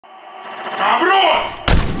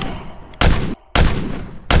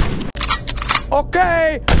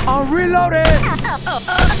Okay, I'm reloaded.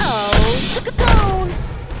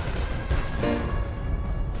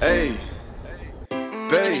 Hey,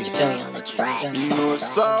 babe, Joey on the track. you know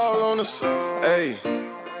it's all on us. Hey,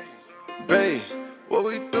 babe, what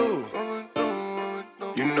we do?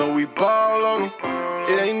 You know we ball on them.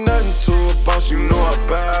 It ain't nothing to a boss, you know I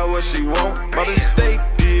buy what she want. Mother stay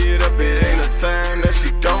get up, it ain't a time that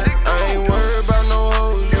she don't. I ain't worried about no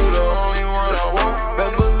hoes, you the only one I want.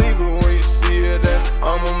 Better believe it when you see her that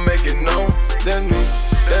I'ma make it known. That's me,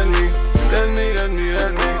 that's me, that's me, that's me,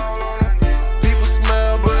 that's me. People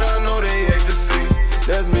smile, but I know they hate to see.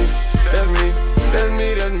 That's me, that's me, that's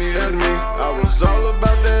me, that's me, that's me. I was all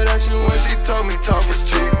about that action when she told me talk was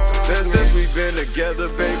cheap. That since we been together,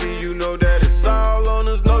 baby, you know that it's all on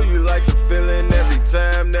us. Know you like the feeling every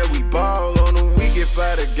time that we ball on them. We get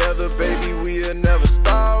fly together, baby, we'll never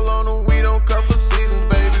stall on them. We don't cover seasons,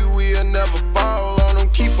 baby, we'll never fall on them.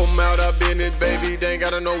 Keep them out, I've been it, baby, they ain't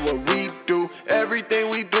gotta know what we do. Everything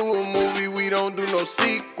we do a movie, we don't do no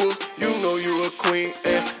sequels. You know you a queen,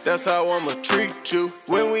 and that's how I'ma treat you.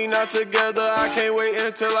 When we not together, I can't wait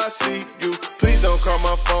until I see you. Please don't call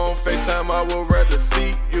my phone, FaceTime, I would rather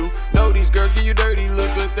see you. Know these girls give you dirty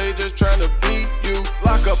looks, but they just tryna beat you.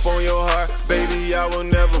 Lock up on your heart, baby, I will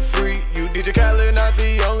never free you. DJ Khaled not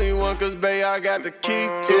the only one, cause babe, I got the key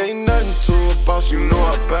to. It ain't nothing to a boss, you know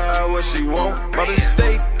I buy what she want. Mother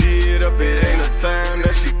stay get up, it ain't a time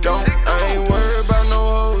that she don't. I ain't worried about no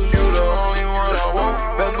hoes, you the only one I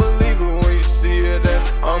want. Better believe it when you see her that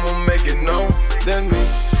I'ma make it known. That's me,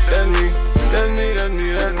 that's me, that's me, that's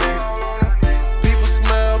me, that's me. People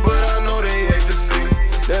smile, but I know they hate to see.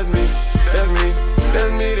 That's me, that's me,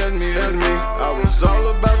 that's me, that's me, that's me. I was all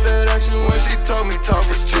about that action when she told me talk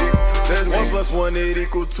was cheap. That's me. 1 + 1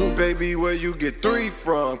 = 2, baby, where you get 3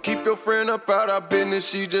 from? Keep your friend up out our business,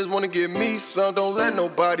 she just wanna give me some. Don't let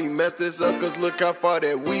nobody mess this up, cause look how far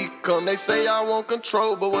that we come. They say I want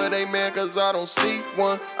control, but where they man, cause I don't see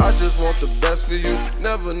one. I just want the best for you,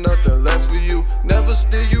 never nothing less for you. Never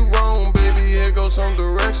steer you wrong, baby, here goes some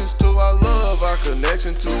directions to our love, our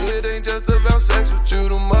connection to it. Ain't just about sex with you,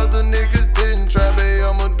 them other niggas didn't try, babe,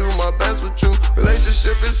 I'ma do my best with you.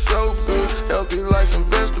 Relationship is so good, healthy like some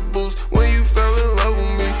vegetables. When you fell in love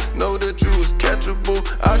with me, know that you was catchable.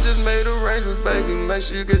 I just made arrangements, baby, make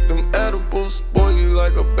sure you get them edibles. Spoil you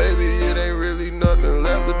like a baby, it ain't really nothing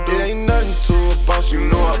left to do. It ain't nothing to a boss, you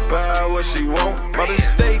know I buy what she want. Mother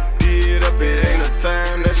stay get up, it ain't a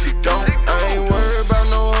time that she don't. I ain't worried about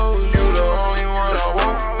no hoes, you the only one I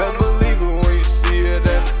want. Better believe it when you see her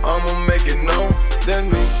that I'ma make it known. That's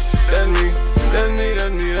me, that's me, that's me,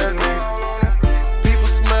 that's me, that's me. People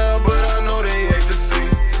smile, but I know they hate to see.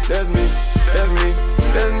 That's me, that's me,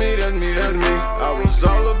 that's me, that's me, that's me. I was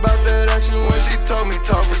all about that action when she told me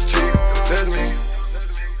talk was cheap. That's me.